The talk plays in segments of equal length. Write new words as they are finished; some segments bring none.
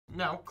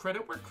Now,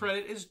 credit where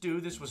credit is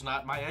due, this was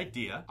not my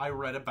idea. I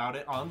read about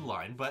it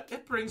online, but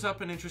it brings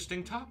up an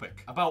interesting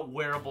topic about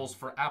wearables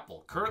for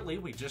Apple. Currently,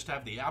 we just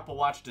have the Apple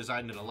Watch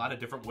designed in a lot of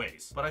different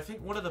ways. But I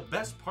think one of the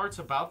best parts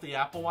about the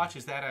Apple Watch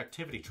is that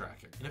activity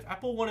tracking. And if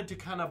Apple wanted to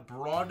kind of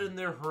broaden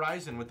their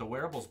horizon with the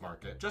wearables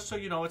market, just so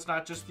you know, it's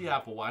not just the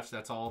Apple Watch,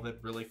 that's all that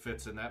really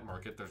fits in that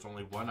market. There's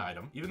only one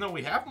item. Even though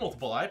we have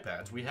multiple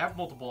iPads, we have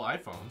multiple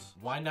iPhones,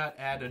 why not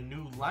add a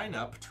new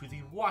lineup to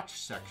the watch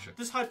section?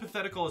 This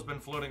hypothetical has been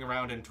floating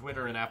around in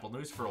Twitter and Apple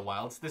News for a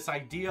while. It's this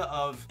idea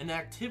of an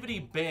activity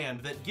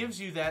band that gives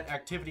you that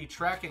activity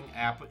tracking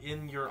app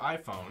in your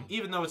iPhone,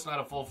 even though it's not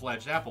a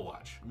full-fledged Apple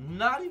Watch.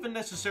 Not even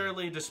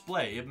necessarily a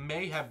display. It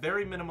may have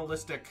very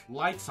minimalistic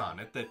lights on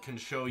it that can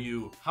show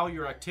you how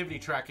your activity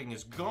tracking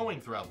is going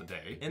throughout the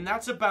day, and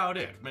that's about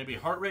it. Maybe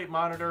heart rate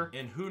monitor,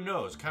 and who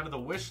knows, kind of the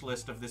wish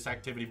list of this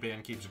activity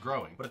band keeps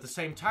growing. But at the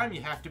same time,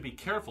 you have to be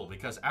careful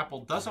because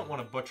Apple doesn't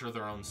want to butcher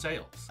their own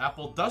sales.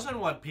 Apple doesn't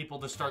want people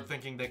to start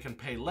thinking they can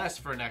pay less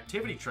for an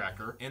activity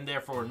tracker and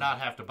therefore not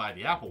have to buy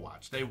the Apple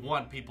Watch. They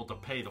want people to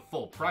pay the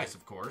full price,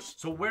 of course.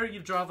 So where do you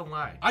draw the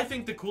line? I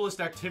think the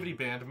coolest activity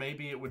band,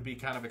 maybe it would be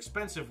kind of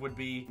expensive, would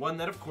be one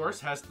that of course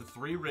has the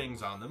 3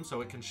 rings on them,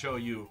 so it can show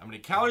you how many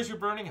calories you're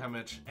burning, how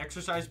much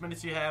exercise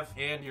minutes you have,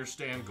 and your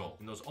stand goal.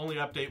 And those only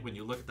update when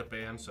you look at the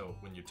band, so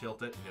when you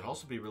tilt it. And it'd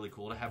also be really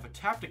cool to have a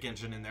taptic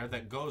engine in there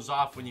that goes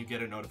off when you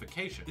get a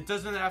notification. It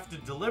doesn't have to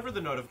deliver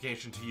the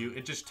notification to you,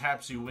 it just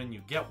taps you when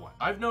you get one.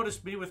 I've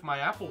noticed me with my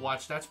Apple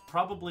Watch, that's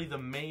probably the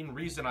main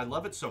reason I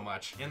love it so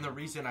much, and the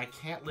reason I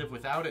can't live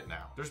without it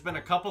now. There's been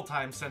a couple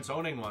times since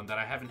owning one that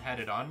I haven't had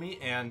it on me,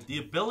 and the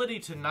ability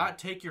to not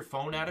take your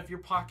phone out of your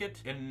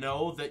pocket and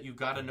know that you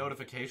got a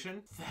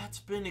notification, that's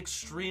been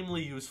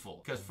extremely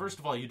useful. Because first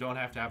of all, you don't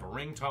have to have a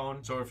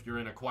ringtone, so if you're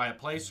in a quiet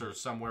place or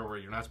somewhere where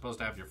you're not supposed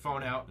to have your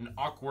phone out, an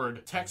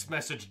awkward text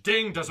message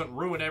ding doesn't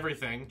ruin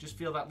everything. Just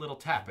feel that little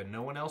tap and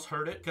no one else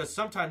heard it. Because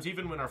sometimes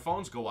even when our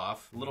phones go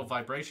off, little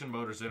vibration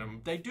motors in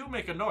them, they do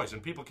make a noise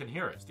and people can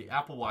hear it. The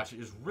Apple Watch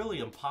is really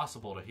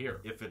impossible to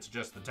hear if it's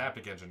just the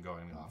taptic engine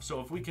going off. So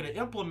if we could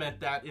implement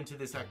that into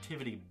this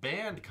activity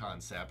band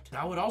concept,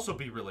 that would also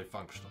be really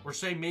functional. Or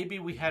say maybe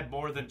we had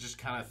more than just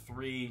kind of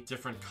 3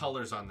 different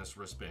colors on this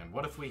wristband.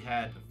 What if we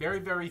had a very,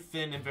 very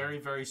thin and very,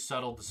 very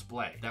subtle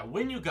display that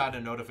when you got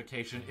a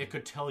notification, it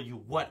could tell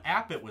you what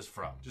app it was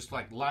from. Just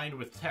like lined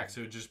with text,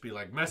 it would just be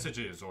like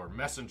Messages or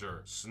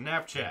Messenger,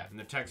 Snapchat, and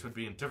the text would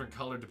be in different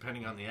color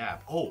depending on the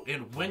app. Oh,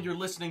 and when you're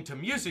listening to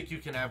music, you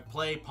can have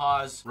play,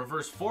 pause,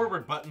 reverse,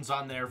 forward buttons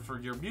on there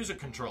for your music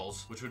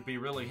controls, which would be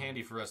really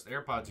handy for us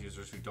AirPods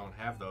users who don't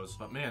have those.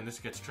 But man, this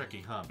gets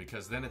tricky, huh?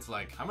 Because then it's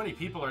like, how many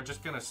people are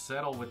just gonna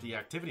settle with the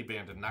activity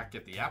band and not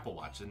get the Apple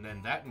Watch? And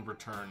then that in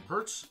return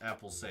hurts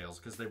Apple's sales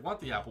because they want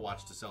the Apple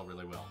Watch to sell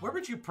really well. Where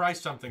would you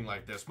price something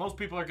like this? Most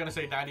people are gonna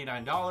say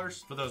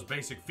 $99 for those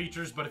basic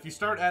features, but if you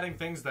start adding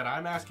things that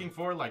I'm asking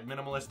for, like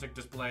minimalistic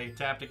display,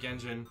 taptic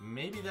engine,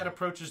 maybe that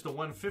approaches the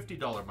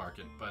 $150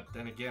 market. But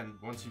then again,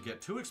 once you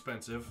get too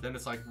expensive, then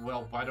it's like,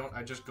 well, why don't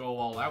I just go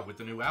all out with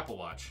the new Apple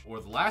Watch? Or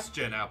the last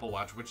gen Apple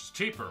Watch, which is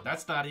cheaper.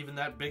 That's not even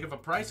that big of a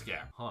price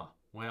gap. Huh.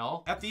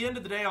 Well, at the end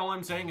of the day, all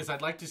I'm saying is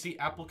I'd like to see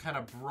Apple kind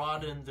of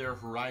broaden their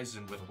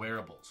horizon with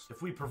wearables.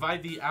 If we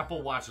provide the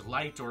Apple Watch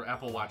Lite or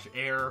Apple Watch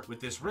Air with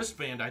this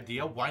wristband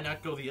idea, why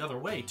not go the other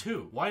way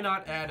too? Why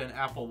not add an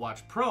Apple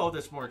Watch Pro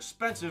that's more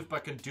expensive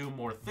but can do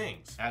more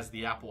things, as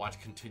the Apple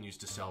Watch continues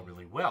to sell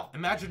really well?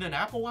 Imagine an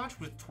Apple Watch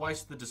with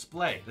twice the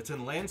display that's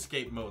in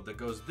landscape mode that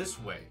goes this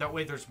way. That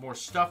way there's more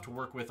stuff to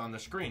work with on the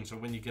screen, so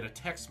when you get a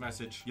text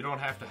message, you don't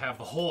have to have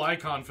the whole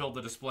icon fill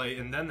the display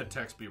and then the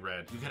text be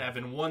read. You can have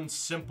in one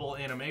simple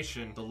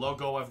animation the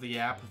logo of the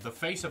app, the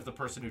face of the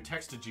person who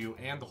texted you,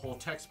 and the whole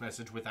text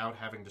message without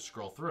having to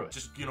scroll through it.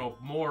 Just, you know,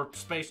 more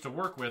space to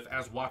work with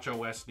as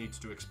watchOS needs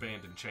to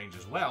expand and change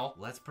as well.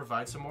 Let's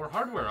provide some more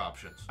hardware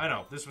options. I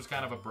know, this was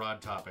kind of a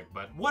broad topic,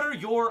 but what are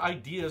your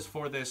ideas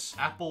for this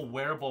Apple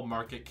wearable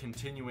market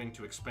continuing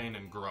to expand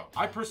and grow?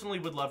 I personally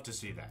would love to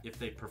see that. If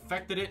they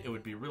perfected it, it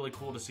would be really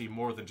cool to see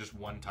more than just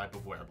one type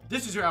of wearable.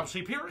 This is your Apple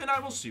Sheep here, and I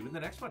will see you in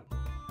the next one.